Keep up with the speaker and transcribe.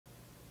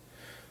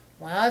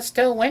Well, it's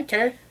still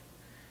winter.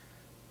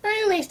 But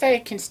at least I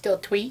can still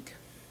tweet.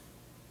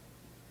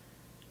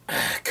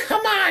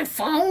 Come on,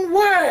 phone,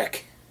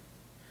 work!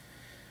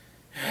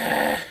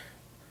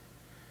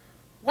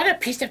 What a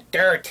piece of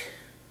dirt.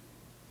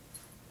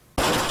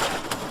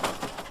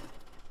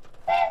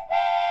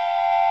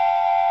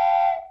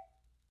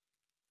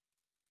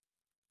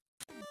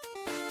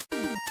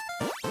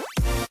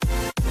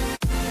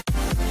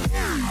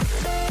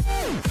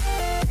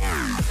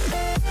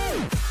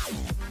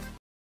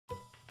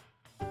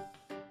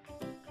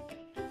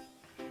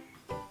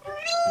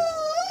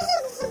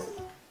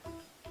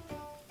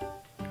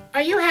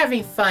 Are you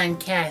having fun,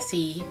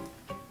 Cassie?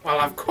 Well,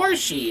 of course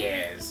she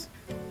is.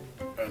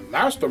 And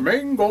that's the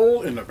main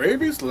goal in the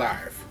baby's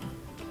life.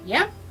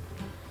 Yep.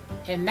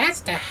 And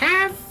that's to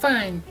have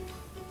fun.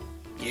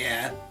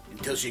 Yeah,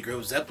 until she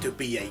grows up to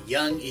be a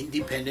young,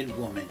 independent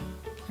woman.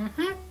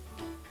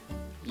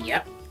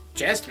 Yep,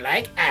 just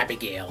like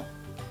Abigail.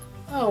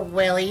 Oh,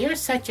 Willie, you're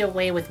such a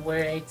way with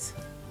words.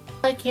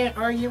 I can't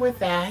argue with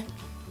that.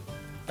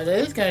 But it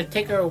is going to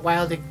take her a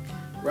while to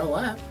grow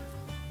up.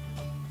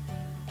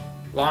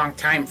 Long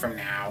time from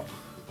now.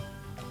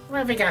 What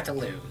have we got to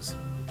lose?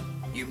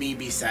 You mean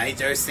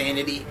besides our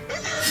sanity?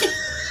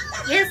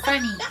 You're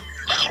funny.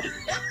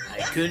 I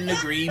couldn't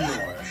agree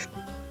more.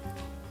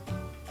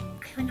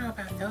 I don't know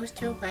about those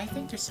two, but I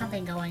think there's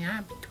something going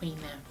on between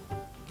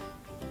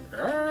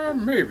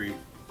them. Maybe.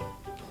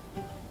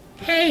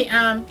 Hey,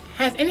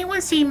 has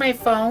anyone seen my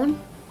phone?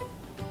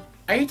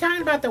 Are you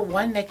talking about the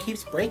one that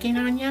keeps breaking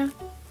on you?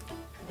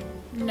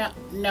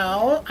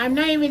 No, I'm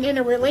not even in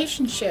a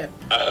relationship.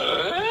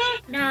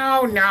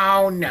 No,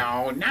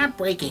 not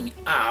breaking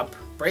up,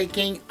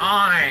 breaking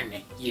on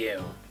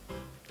you.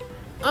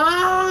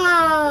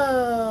 Oh!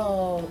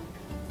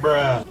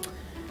 Bruh.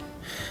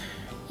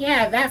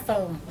 Yeah, that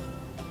phone.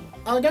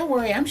 Oh, don't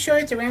worry, I'm sure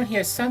it's around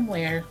here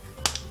somewhere.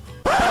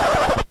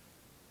 What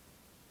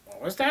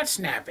was that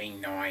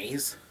snapping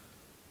noise?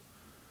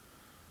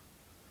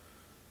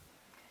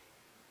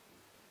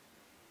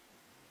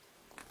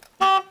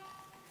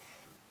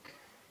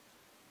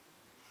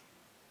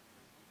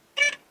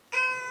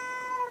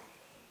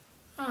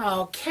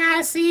 Oh,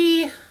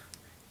 Cassie,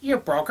 you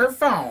broke her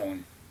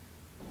phone.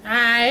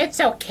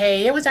 It's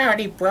okay. It was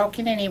already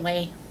broken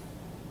anyway.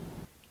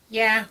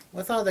 Yeah,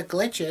 with all the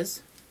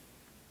glitches.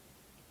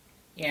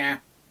 Yeah,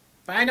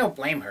 but I don't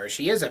blame her.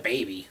 She is a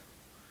baby.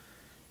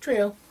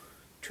 True.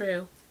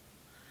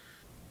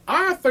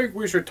 I think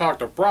we should talk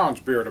to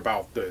Bronzebeard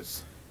about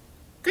this.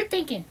 Good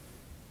thinking.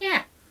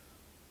 Yeah.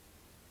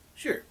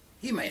 Sure,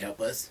 he might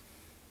help us.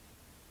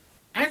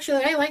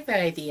 Actually, I like that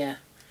idea.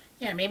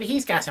 Yeah, maybe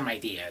he's got some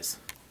ideas.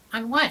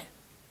 On what?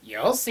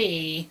 You'll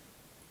see.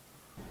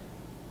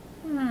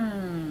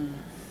 Oh,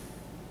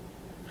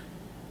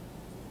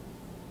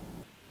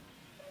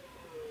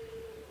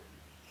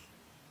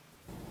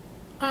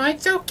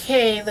 it's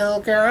okay, little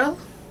girl.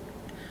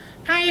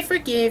 I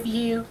forgive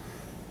you.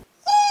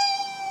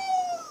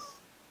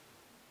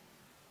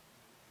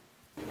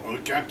 Well,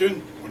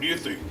 Captain, what do you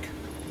think?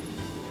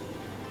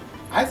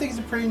 I think it's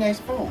a pretty nice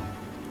phone.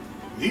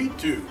 Me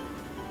too.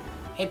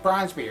 Hey,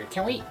 Bronzebeard,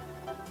 can we...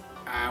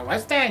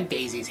 what's that in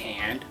Daisy's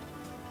hand?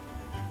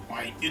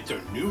 Why, it's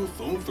a new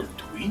phone for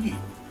Tweety.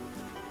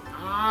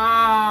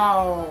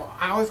 Oh,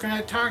 I was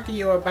gonna talk to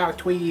you about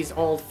Tweety's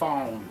old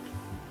phone.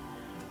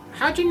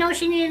 How'd you know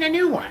she needed a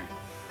new one?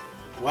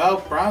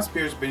 Well,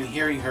 Bronzebeard's been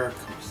hearing her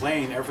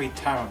complain every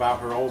time about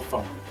her old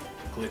phone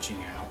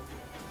glitching out.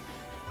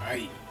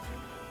 Right.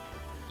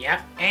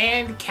 Yep,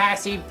 and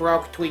Cassie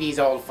broke Tweety's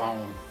old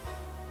phone.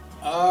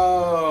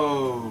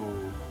 Oh.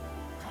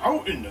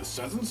 How in the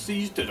seven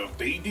seas did a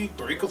baby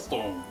break a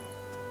phone?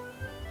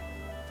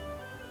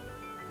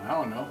 I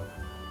don't know.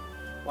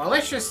 Well,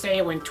 let's just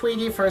say when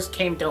Tweety first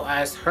came to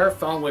us, her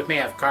phone was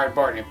made of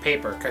cardboard and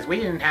paper, because we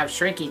didn't have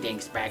shrinky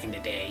dinks back in the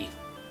day.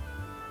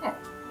 Oh,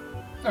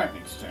 that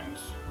makes sense.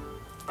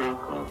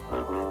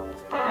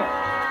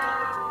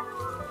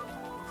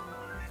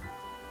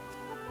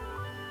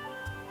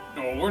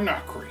 No, we're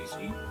not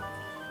crazy.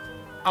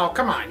 Oh,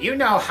 come on, you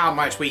know how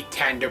much we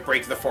tend to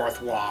break the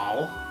fourth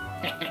wall.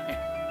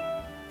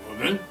 Well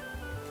then,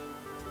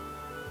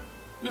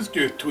 let's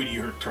give Tweety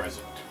her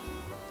present.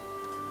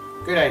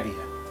 Good idea.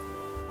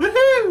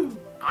 Woohoo!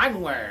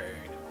 Onward!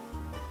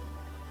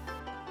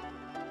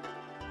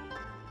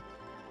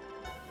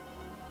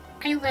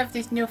 I love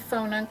this new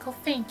phone, Uncle.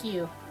 Thank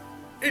you.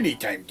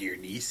 Anytime, dear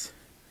niece.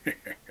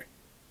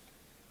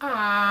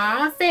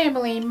 Aww,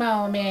 family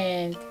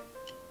moment.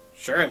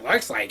 Sure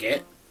looks like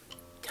it.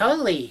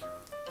 Totally.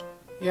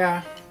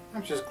 Yeah,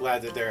 I'm just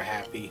glad that they're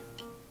happy.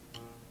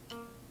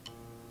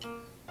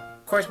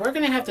 Of course, we're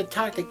gonna have to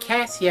talk to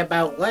Cassie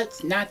about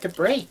what's not to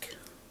break.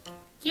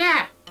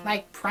 Yeah,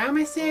 like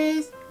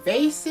promises,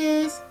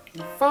 vases,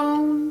 and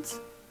phones.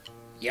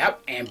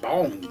 Yep, and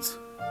bones.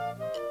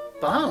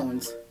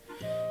 Bones?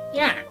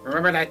 Yeah,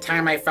 remember that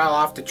time I fell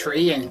off the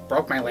tree and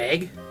broke my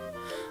leg?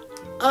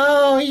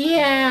 Oh,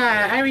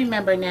 yeah, I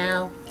remember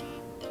now.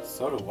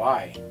 So do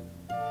I.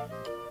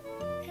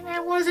 And I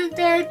wasn't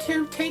there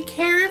to take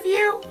care of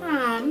you? you?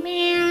 Aw,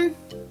 man.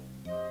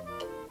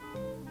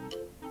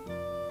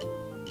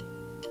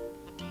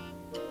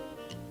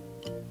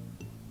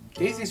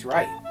 Daisy's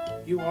right.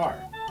 You are.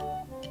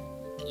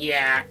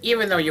 Yeah,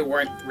 even though you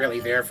weren't really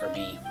there for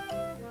me.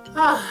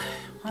 Oh,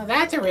 well,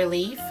 that's a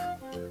relief.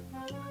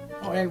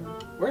 Oh, and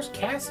where's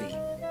Cassie?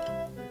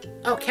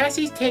 Oh,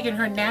 Cassie's taking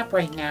her nap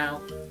right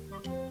now.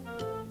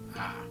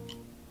 Ah.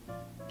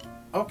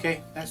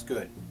 Okay, that's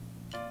good.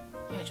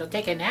 Yeah, she'll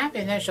take a nap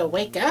and then she'll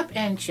wake up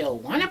and she'll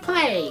want to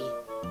play.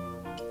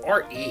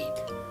 Or eat.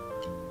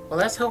 Well,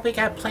 let's hope we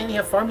got plenty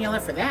of formula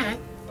for that.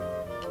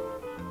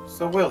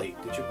 So, Willie,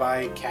 did you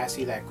buy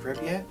Cassie that crib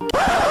yet?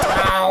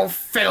 Oh,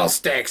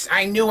 fiddlesticks.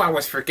 I knew I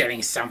was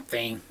forgetting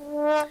something.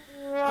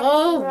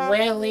 Oh,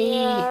 Willie.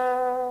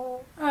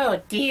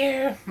 Oh,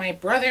 dear. My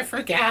brother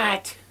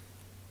forgot.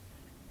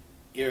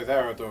 Either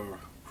that or the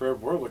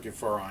crib we're looking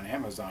for on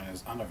Amazon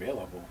is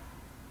unavailable.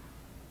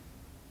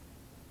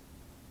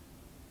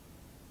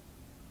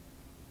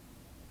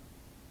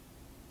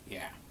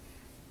 Yeah.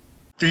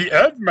 The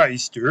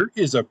Edmeister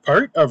is a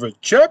part of a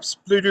Chop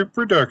Splitter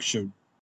production.